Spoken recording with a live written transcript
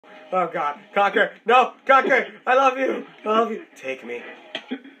Oh God, Conquer! No, Conquer! I love you! I love you! Take me.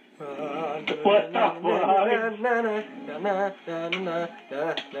 What the fuck?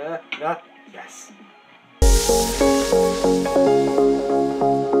 Yes.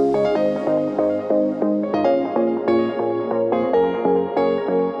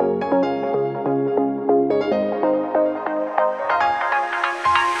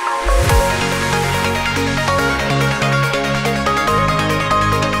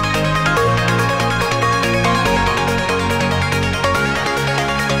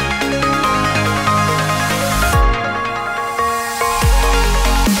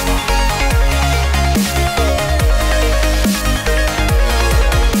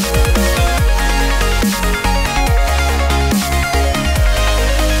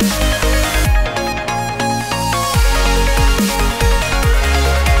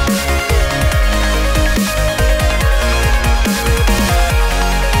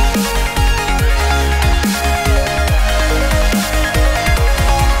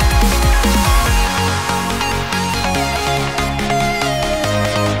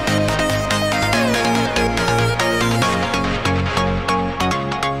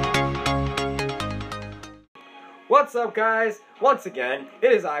 What's up, guys? Once again,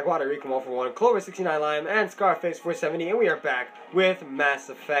 it is I, Guatarican 141, Clover69Lime, and Scarface470, and we are back with Mass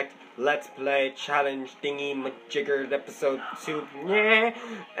Effect Let's Play Challenge Thingy Majiggered Episode 2. Yeah.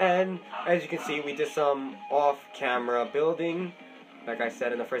 And as you can see, we did some off-camera building, like I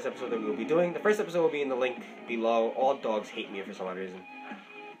said in the first episode that we will be doing. The first episode will be in the link below. All dogs hate me for some odd reason.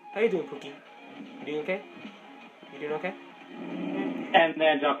 How you doing, Pookie? You doing okay? You doing okay? And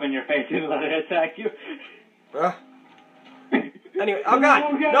then jump in your face and let it attack you. Anyway, oh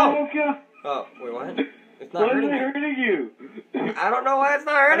God, no! Oh, wait, what? It's not hurting me. Why is it hurting you? I don't know why it's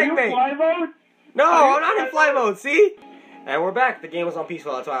not hurting me. Are you in fly mode? No, I'm not in fly mode, see? And we're back. The game was on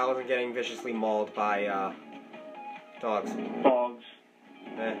peaceful, that's why I wasn't getting viciously mauled by, dogs. Dogs.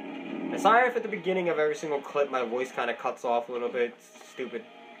 And sorry if at the beginning of every single clip my voice kind of cuts off a little bit. Stupid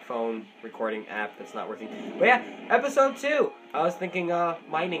phone recording app that's not working. But yeah, episode 2. I was thinking,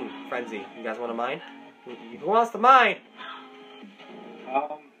 mining frenzy. You guys want to mine? Who wants to mine?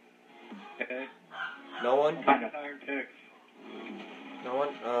 Okay. No one? Find a iron pick. No one?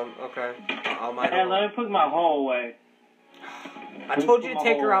 Okay. I'll mine. Hey, let me put my hole away. I told you to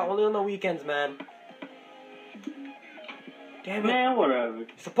take her out only on the weekends, man. Damn it. Man, whatever. You're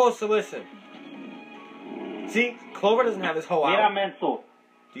supposed to listen. See, Clover doesn't have his hoe out. Yeah, mental.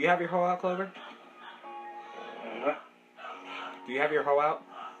 Do you have your hoe out, Clover? Do you have your hoe out?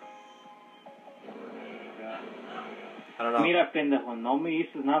 I don't know. Mira, pendejo, no me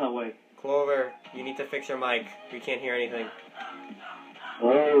dices nada, güey. Clover, you need to fix your mic. We can't hear anything.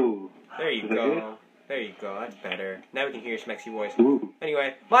 Oh. There you go. There you go. That's better. Now we can hear your smexy voice. Ooh.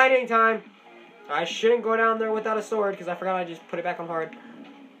 Anyway, mining time. I shouldn't go down there without a sword because I forgot I just put it back on hard.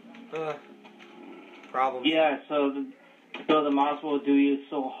 Problems. Yeah, so the mouse will do you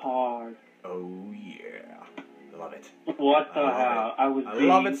so hard. Oh yeah. Love it. What the hell? I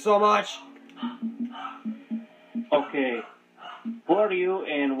love it so much. Okay. Who are you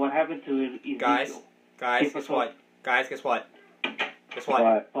and what happened to Ezekiel? Guys, guess what? Guys, guess what? Guess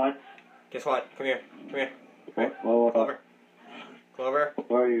what? What? Guess what? Come here. Come here. What? Clover. Clover.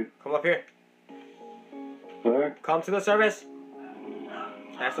 Where are you? Come up here. Where? Come to the service.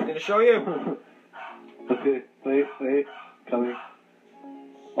 I have something to show you. Okay. Wait. Coming.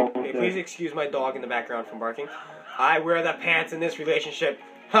 Okay, please excuse my dog in the background from barking. I wear the pants in this relationship.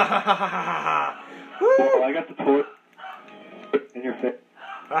 Ha ha ha ha ha ha. Oh, I got the toy in your face.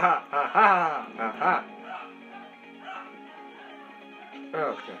 Ha ha ha ha ha ha.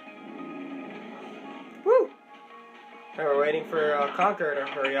 Okay. Woo! Hey, we're waiting for Conquer to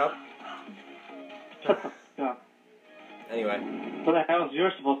hurry up. Yeah. Anyway. What the hell is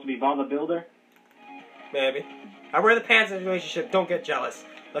yours supposed to be, Bob the Builder? Maybe. I wear the pants in this relationship. Don't get jealous.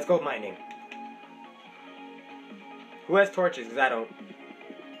 Let's go mining. Who has torches? Because I don't.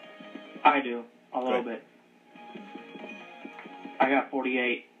 I do. A little bit. I got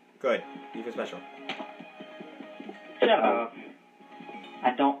 48. Good. You feel special. Shut up.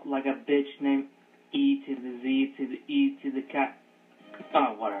 I don't like a bitch named E to the Z to the E to the cat.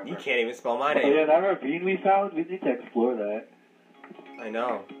 Oh, whatever. You can't even spell my name. Oh, yeah, that ravine we found, we need to explore that. I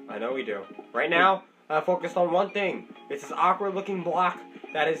know we do. Right now, I'm focused on one thing. It's this awkward looking block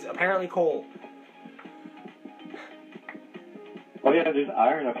that is apparently coal. Oh yeah, there's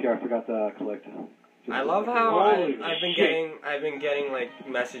iron up here. I forgot to collect it. I love how I've been getting like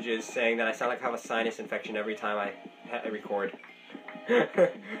messages saying that I sound like I have a sinus infection every time I record. Do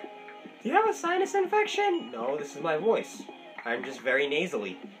you have a sinus infection? No, this is my voice. I'm just very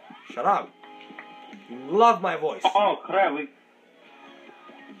nasally. Shut up. You love my voice. Oh, crap.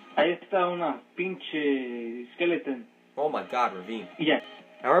 Ahí está una pinche skeleton. Oh my god, ravine. Yes.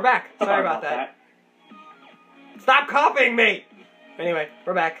 And we're back. Sorry about that. Stop copying me! Anyway,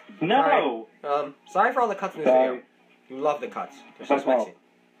 we're back. No! Sorry for all the cuts in this video. You love the cuts. They're so spicy.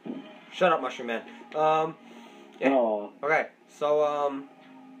 Shut up, Mushroom Man. Yeah. Oh. Okay, so,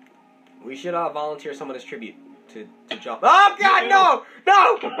 we should, volunteer someone as tribute to jump. Oh, God, no!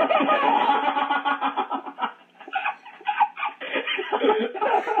 No!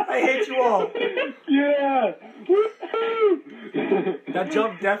 I hate you all. Yeah! That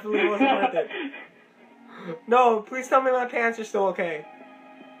jump definitely wasn't worth it. No, please tell me my pants are still okay.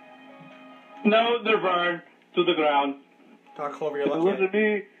 No, they're burned to the ground. God, Clover, you're It lucky. wasn't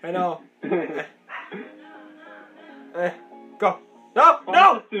me. I know. Go. No!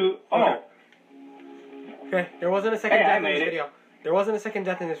 No! Oh. Okay, there wasn't a second Hey, I death in made this it. video. There wasn't a second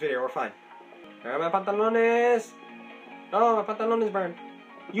death in this video. We're fine. Where are my pantalones? Oh, my pantalones burned.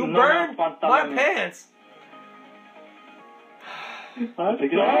 You No, burned my my pantalones. pants! Oh,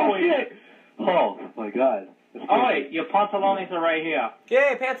 shit! Oh, my God. Oh, wait, your pantalones are right here.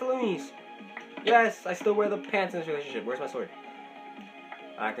 Yay, pantaloons! Yes, I still wear the pants in this relationship. Where's my sword?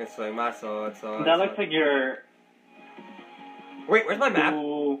 I can swing my sword, sword. That looks like your... Wait, where's my map?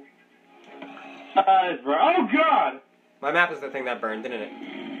 Ooh. It's burnt. Oh, God! My map is the thing that burned, didn't it?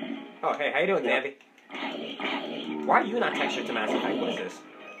 Oh, hey, how you doing, Zambi? Why are you not textured to Mass Effect? What is this?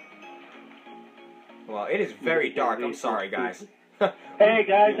 Well, it is very dark. I'm sorry, guys. Hey,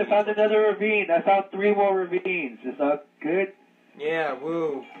 guys, I found another ravine. I found 3 more ravines. Is that good? Yeah,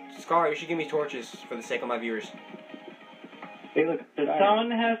 woo. Scar, you should give me torches for the sake of my viewers. Hey, look. Does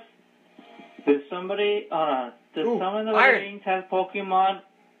someone have... Does somebody... Does Ooh, someone of the iron. ravines have Pokemon?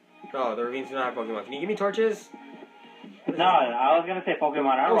 No, the ravines do not have Pokemon. Can you give me torches? No, I was gonna say Pokemon.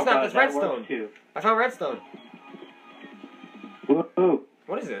 I Oh, don't snap, know that's if that redstone. works too. I found redstone. Woo.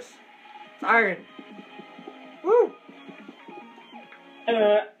 What is this? It's iron. Woo!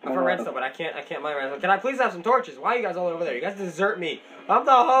 I found redstone, but I can't mine redstone. Can I please have some torches? Why are you guys all over there? You guys desert me. I'm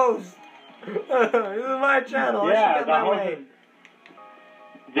the host. This is my channel. I Yeah, should get the my host way. is-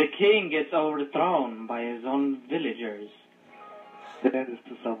 The king gets overthrown by his own villagers. Then it's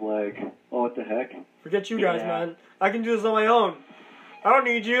to some leg. Oh, what the heck? Forget you guys, Yeah. man. I can do this on my own. I don't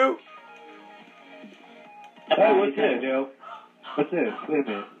need you. Hey, what's What this? do? What's this? Wait a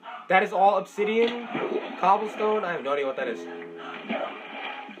minute. That is all obsidian, cobblestone. I have no idea what that is.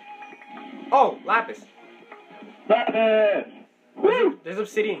 Oh, lapis. Lapis! There's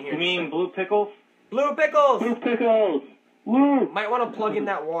obsidian here. You mean blue pickles? Blue pickles? Blue pickles! Woo! Might want to plug in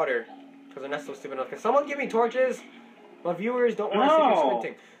that water. Because they're not so stupid enough. Can someone give me torches? My viewers don't want to see me No.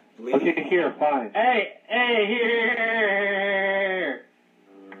 squinting. Please. Okay, here, fine. Hey, here!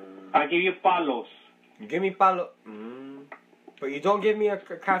 I'll give you palos. You give me palo. But you don't give me a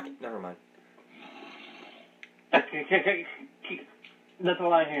crafting. Never mind. That's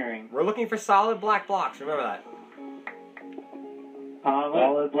all I'm hearing. We're looking for solid black blocks. Remember that.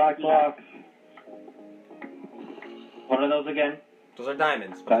 Solid black blocks. What are those again? Those are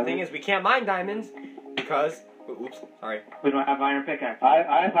diamonds. But the thing is, we can't mine diamonds because. Oops, sorry. We don't have iron pickaxe.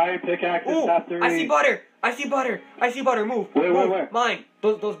 I have iron pickaxes, Ooh, top 3. I see butter. I see butter. I see butter. Move. Where, Move. where? Mine.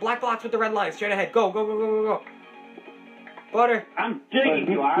 Those black blocks with the red lines. Straight ahead. Go, go, go, go, go, go. Butter. I'm digging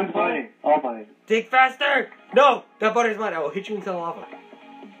you, Who's asshole. mining? All mine. Dig faster. No, that butter is mine. I will hit you into the lava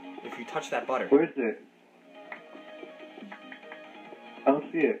if you touch that butter. Where is it? I don't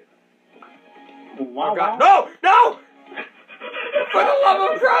see it. Wow, Oh God! wow. No! No! For the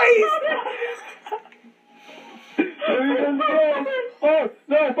love of Christ! Oh,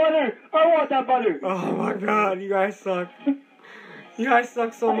 no, butter! I want that butter! Oh my God! You guys suck. You guys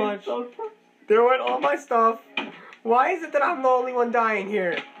suck so much. There went all my stuff. Why is it that I'm the only one dying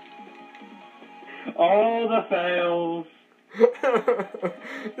here? All the fails.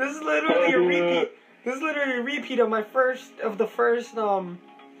 This is literally a repeat. This is literally a repeat of the first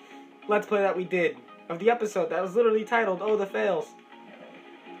Let's Play that we did. Of the episode that was literally titled Oh the Fails.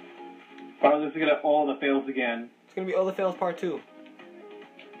 Oh, this is gonna all the fails again. It's gonna be Oh the Fails Part 2.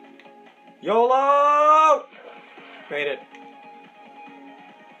 YOLO! Made it.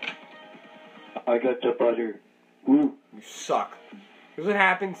 I got the butter. Woo. You suck. Here's what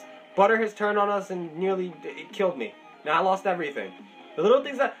happens. Butter has turned on us and nearly it killed me. Now I lost everything. The little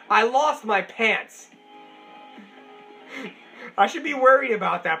things that I lost my pants. I should be worried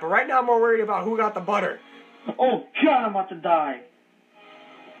about that, but right now I'm more worried about who got the butter. Oh God, I'm about to die.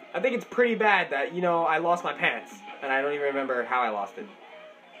 I think it's pretty bad that, you know, I lost my pants. And I don't even remember how I lost it.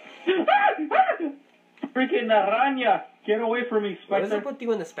 Freaking araña. Get away from me, What is Spicer. up with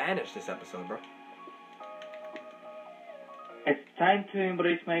you in the Spanish this episode, bro? It's time to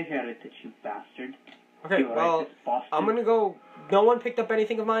embrace my heritage, you bastard. Okay, You well, righteous bastard. I'm gonna go. No one picked up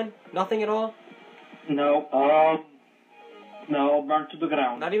anything of mine? Nothing at all? No, no, burn to the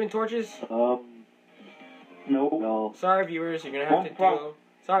ground. Not even torches? No. No. Sorry, viewers, you're gonna have to One problem. deal.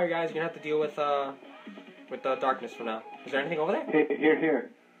 Sorry, guys, you're gonna have to deal with the darkness for now. Is there anything over there? Hey, here.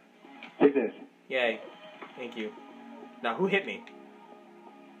 Take this. Yay. Thank you. Now, who hit me?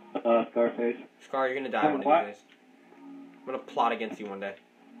 Scarface. Scar, you're gonna die one of What? these days. I'm gonna plot against you one day.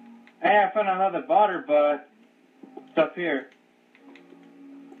 Hey, I found another butter, but it's up here.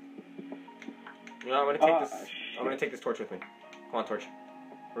 You know, I'm gonna take this. shit. I'm gonna take this torch with me. Come on, torch.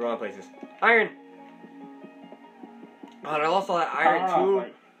 We're going places. Iron. Oh, and I lost all that iron too.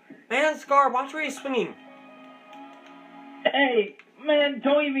 Wait. Man, Scar, watch where you're swinging. Hey, man,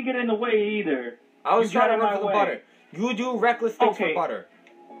 don't even get in the way either. I was You trying to got in run my for the way. butter. You do reckless things Okay. for butter.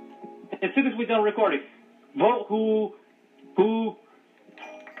 As soon as we're done recording, vote who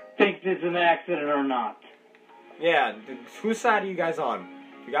thinks this is an accident or not. Yeah, whose side are you guys on?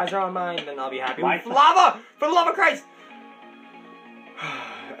 If you guys are on mine, then I'll be happy. My Ooh, side. lava! For the love of Christ!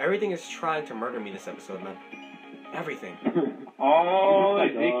 Everything is trying to murder me this episode, man. Everything. Oh, my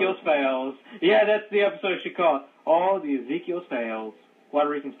Ezekiel's fails. Yeah, that's the episode she called. Oh, the Ezekiel's fails.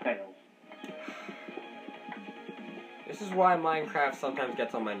 Guatarican fails. This is why Minecraft sometimes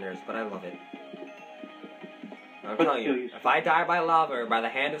gets on my nerves, but I love it. I'm But telling still, you, you- if I die by lava or by the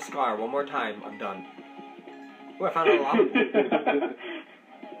hand of Scar one more time, I'm done. Ooh, I found a lava pool.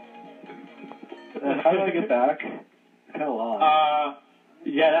 How do I get back? Kind of lost.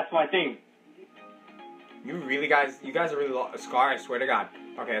 Yeah, that's my thing. You guys are really Scar, I swear to God.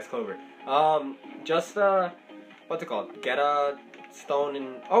 Okay, that's Clover. Just, what's it called? Get a stone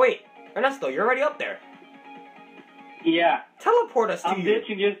and... Oh, wait! Ernesto, you're already up there. Yeah, Teleport us to I'm you.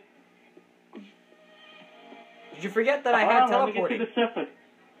 ditching you. Did you forget that I Hold had on, teleporting? Let me get to the surface.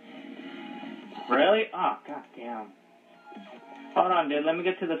 Really? Oh, goddamn. Hold on, dude. Let me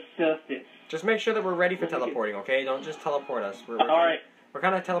get to the surface. Just make sure that we're ready for Let me get- teleporting, okay? Don't just teleport us. We're Alright. We're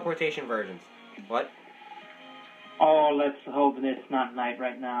kind of teleportation versions. What? Oh, let's hope that it's not night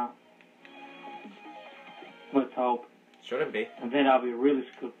right now. Let's hope. Shouldn't be. And then I'll be really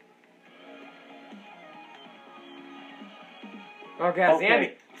screwed. Oh, God,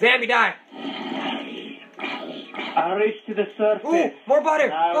 Okay. Zambi, die! I reached to the surface. Ooh, more butter!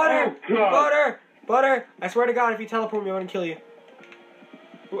 Now- Butter! oh, God. Butter! Butter! I swear to God, if you teleport me, I'm gonna kill you.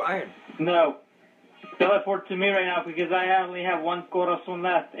 Ooh, iron. No. Teleport to me right now because I only have one corazon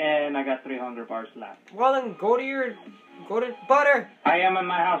left and I got 300 bars left. Well, then go to butter! I am in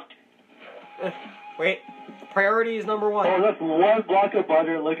my house. Wait, priority is number one. Oh, that's one block of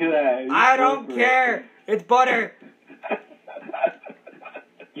butter. Look at that. I don't care! It's butter!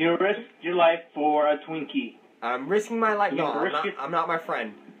 You risk your life for a Twinkie. I'm risking my life. No, You I'm risk not, it? I'm not my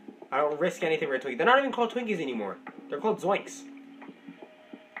friend. I don't risk anything for a Twinkie. They're not even called Twinkies anymore. They're called Zoinks.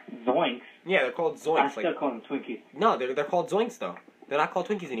 Zoinks. Yeah, they're called I Zoinks. still Like, call them Twinkies. no, they're called Zoinks though. They're not called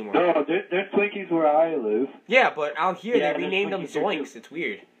Twinkies anymore. No, there's Twinkies where I live. Yeah, but out here Yeah, they there's renamed them Twinkies here, too. Zoinks. It's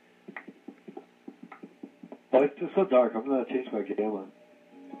weird. Oh, it's just so dark. I'm gonna change my camera.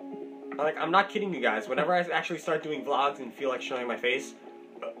 Like, I'm not kidding you guys. Whenever I actually start doing vlogs and feel like showing my face,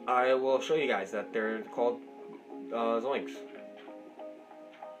 I will show you guys that they're called Zoinks.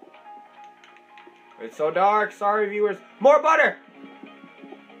 It's so dark. Sorry, viewers. More butter.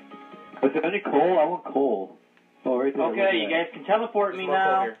 Is there any coal? I want coal. Oh, right there. Okay, you guys can teleport me There's more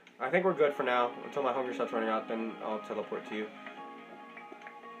coal now. here. I think we're good for now. Until my hunger starts running out, then I'll teleport to you.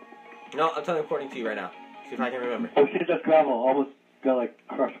 No, I'm teleporting to you right now. See if I can remember. Oh shit, that's gravel. Almost got like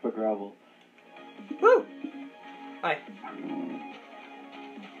crushed by gravel. Woo! Hi.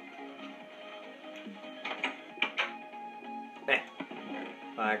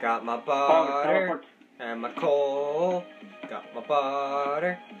 I got my Oh, butter teleport. and my coal. Got my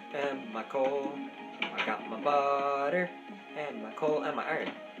butter and my coal. I got my butter and my coal and my iron.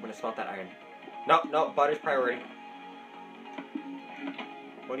 I'm gonna smelt that iron. No, butter's priority.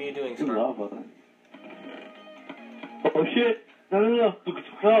 What are you doing, Ooh, Scar? lava. Oh shit! No!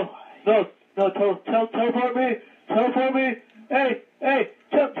 Teleport me! Teleport me! Hey!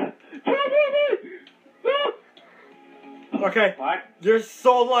 Teleport me! No! Okay, What? you're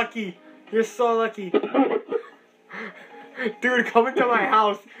so lucky. You're so lucky. Dude, coming to my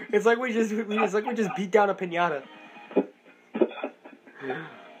house. It's like we just beat down a piñata.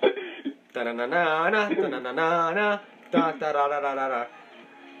 Da-na-na-na-na, da-na-na-na-na, da-da-da-da-da-da.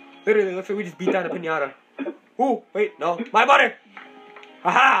 Literally, looks like we just beat down a piñata. Ooh, wait, no. My butter!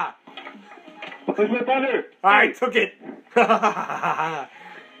 Haha! Where's my butter? I took it!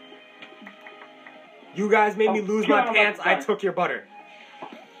 You guys made me lose my pants. I took your butter.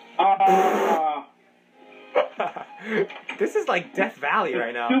 This is like Death Valley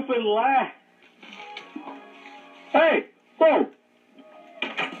right now. Stupid laugh. Hey, whoa.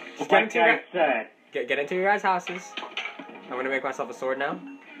 Get into your guys' houses. I'm gonna make myself a sword now.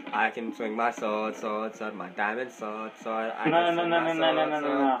 I can swing my sword, my diamond sword. No.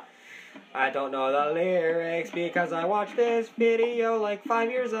 I don't know the lyrics because I watched this video like 5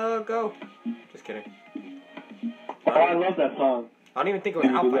 years ago. Just kidding. Oh, I love that song. I don't even think it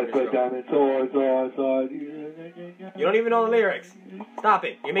was out 5 years ago. You don't even know the lyrics. Stop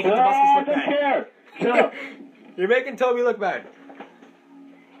it. You're making Tobuscus look bad. I don't care. Shut up. You're making Toby look bad.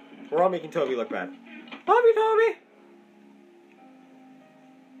 We're all making Toby look bad. Toby!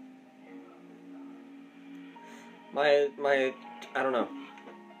 I don't know.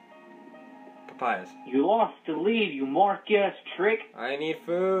 Papayas. You lost the lead, you mark-ass trick. I need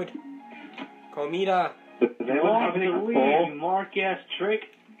food. Comida. Does anyone have any lead, you mark-ass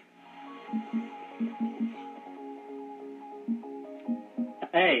trick.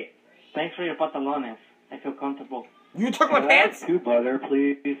 Hey, thanks for your pantalones. I feel comfortable. You took my pants? 2 butter,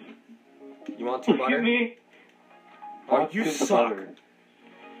 please. You want 2 butter? Excuse me? Oh, you suck.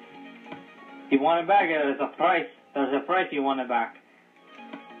 You want it back? There's a price. There's a price you want it back.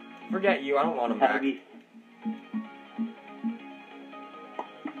 Forget you. I don't want them back.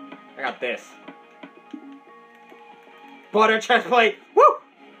 I got this. Butter chest plate. Woo!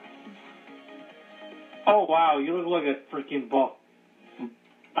 Oh, wow. You look like a freaking buck.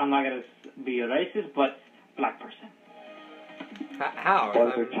 I'm not going to be a racist, but black person. How?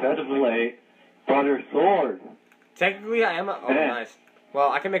 Butter chest plate. Butter sword. Technically, I am a... Oh, nice.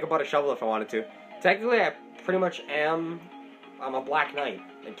 Well, I can make a butter shovel if I wanted to. Technically, I pretty much am... I'm a black knight.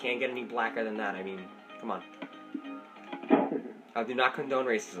 And can't get any blacker than that. I mean, come on. I do not condone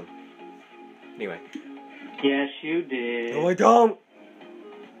racism. Anyway. Yes, you did. No, I don't.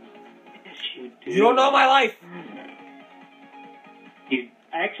 Yes, you do. You don't know my life. You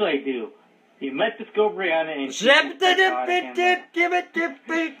actually do. You met this go Brianna and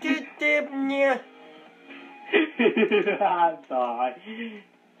I'm sorry.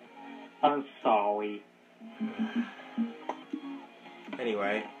 I'm sorry.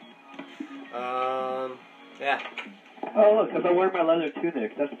 Anyway. Yeah. Oh, look, because I wear my leather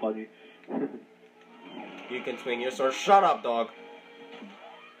tunic. That's funny. You can swing your sword. Shut up, dog.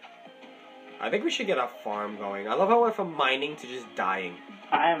 I think we should get a farm going. I love how I went from mining to just dying.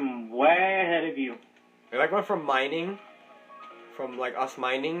 I'm way ahead of you. I like went from mining, from like us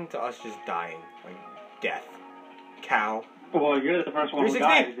mining to us just dying. Like death. Cow. Well, you're the first one who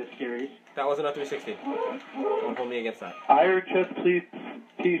died in this series. That wasn't a 360. Don't hold me against that. Iron chest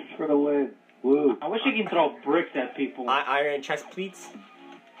piece for the win. Woo. I wish you can throw bricks at people. Iron chest pleats?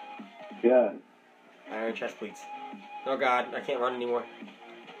 Yeah. Iron chest pleats. Oh god, I can't run anymore.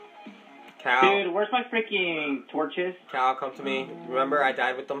 Cow. Dude, where's my freaking torches? Cow, come to me. Remember, I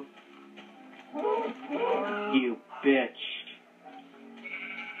died with them? You bitch.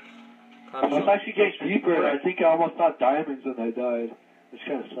 Once I actually get deeper, I think I almost got diamonds when I died. Which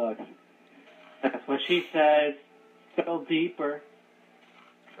kind of sucks. That's what she says. Go deeper.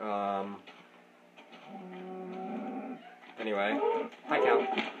 Anyway. Hi, Cow.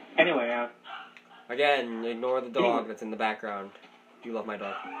 Anyway, Again, ignore the dog that's in the background. You love my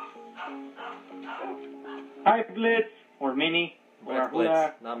dog. Hi, Blitz. Or Minnie. Or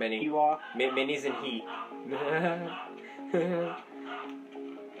Blitz, not Minnie. You are. Minnie's and he.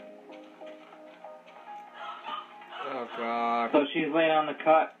 Oh, God. So she's laying on the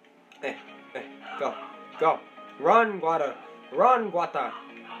cut. Go. Run, Guata. Run, Guata.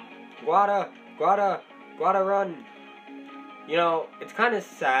 Guata, run. You know, it's kind of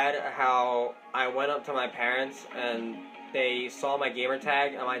sad how I went up to my parents and they saw my gamer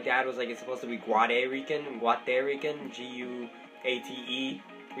tag and my dad was like, it's supposed to be Guatarican, G-U-A-T-E,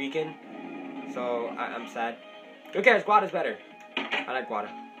 Rican. So, I'm sad. Who cares? Guata's better. I like Guata.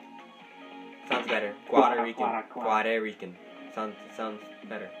 Sounds better. Guatarican. Sounds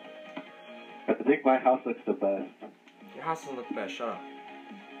better. I think my house looks the best. Your house doesn't look the best. Shut up.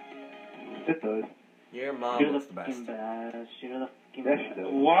 It does. Your mom looks the best. You're the fucking Yes, she does.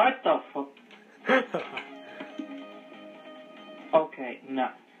 What the fuck? Okay, no.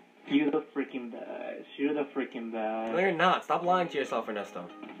 You're the freaking best. You're the freaking best. No, you're not. Stop lying to yourself, Ernesto.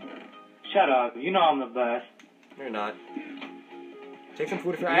 Shut up. You know I'm the best. You're not. Take some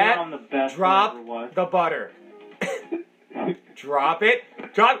food if you're You at. know I'm the best. Drop the butter. Drop it.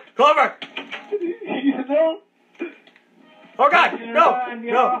 Drop. Clover! You know? Oh God! No!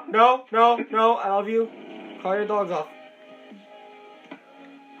 I love you. Call your dogs off.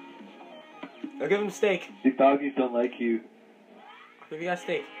 I'll give him steak. The doggies don't like you. I'll give you guys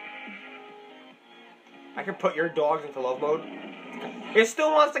steak. I can put your dogs into love mode. It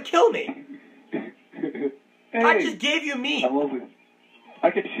still wants to kill me. Hey, I just gave you meat. I'm open.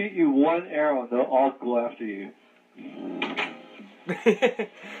 I can shoot you one arrow and they'll all go after you.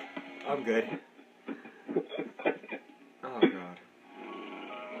 I'm good. Oh, God.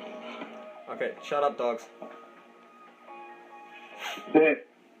 Okay, shut up, dogs. Sit.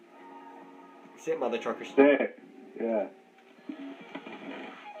 Sit, mother truckers. Sit. Yeah.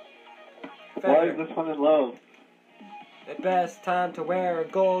 Why is this one in love? The best time to wear a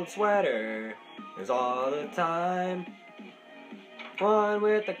gold sweater is all the time. One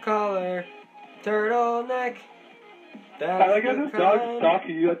with the color turtleneck. That's I like how the this dog's kind.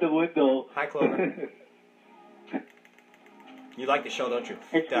 stalking you at the window. Hi, Clover. You like the show, don't you?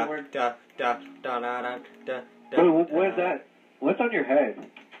 It's da, weird. da, da, da, da, da, da, Wait, what is that? What's on your head? What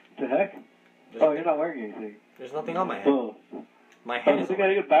the heck? Oh, you're not wearing anything. There's nothing on my head. Oh. My I head was is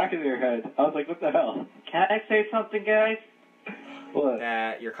thinking the back of your head. I was like, what the hell? Can I say something, guys? What?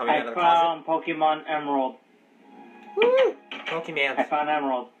 that you're coming out of I the closet. found Pokemon Emerald. Woo! I Pokemon. found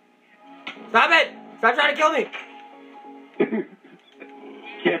Emerald. Stop it! Stop trying to kill me!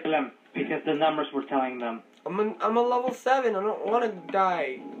 Kill them, because the numbers were telling them. I'm a level 7. I don't want to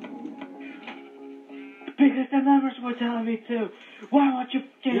die. Because the numbers were telling me to. Why won't you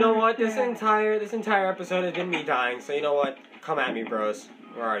get You know what? This understand? entire episode has been me dying. So you know what? Come at me, bros.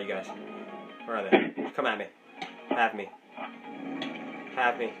 Where are you guys? Where are they? Come at me. Have me.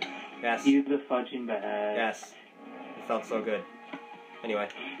 Have me. Yes. You the fudging bag. Yes. It felt so good. Anyway,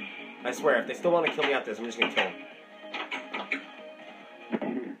 I swear, if they still want to kill me after this, I'm just gonna kill them.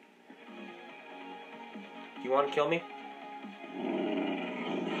 Do you want to kill me?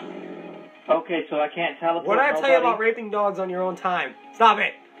 Okay, so I can't teleport. What did I tell you nobody? about raping dogs on your own time? Stop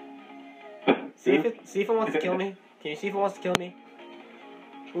it! See if it wants to kill me. Can you see if it wants to kill me?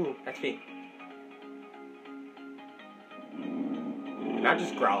 Ooh, XP. Not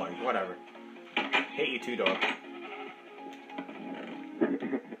just growling. Whatever. Hate you too, dog.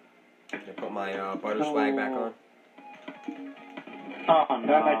 Can I put my butter swag back on? Oh Turn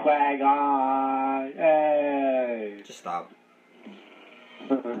my no. flag on. Hey. Just stop.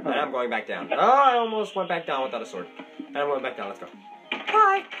 And I'm going back down. Oh, I almost went back down without a sword. And I'm going back down. Let's go.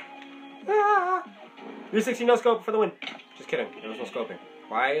 Bye. Ah. 360 no scope for the win. Just kidding. There was no scoping.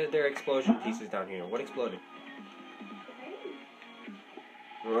 Why is there explosion pieces down here? What exploded?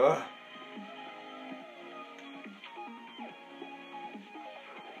 Ugh.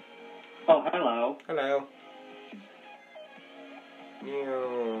 Oh, hello. Hello.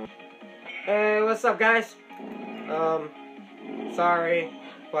 Meow. Hey, what's up, guys? Sorry,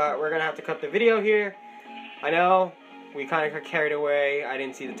 but we're gonna have to cut the video here. I know we kind of got carried away. I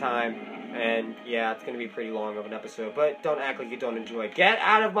didn't see the time, and yeah, it's gonna be pretty long of an episode. But don't act like you don't enjoy. Get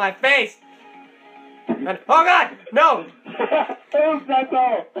out of my face! And, oh God, no! Oh, that's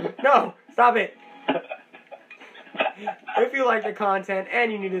all. No, stop it! If you like the content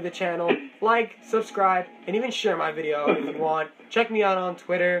and you're new to the channel, like, subscribe, and even share my video if you want. Check me out on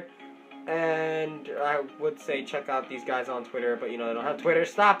Twitter. And I would say check out these guys on Twitter, but you know they don't have Twitter.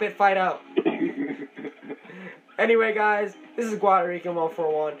 Stop it, Fido. Anyway, guys, this is Guatarican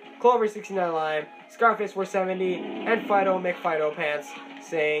 141, Clover69Lime, Scarface470, and Fido McFido Pants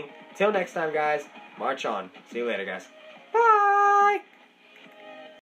saying, till next time, guys, march on. See you later, guys.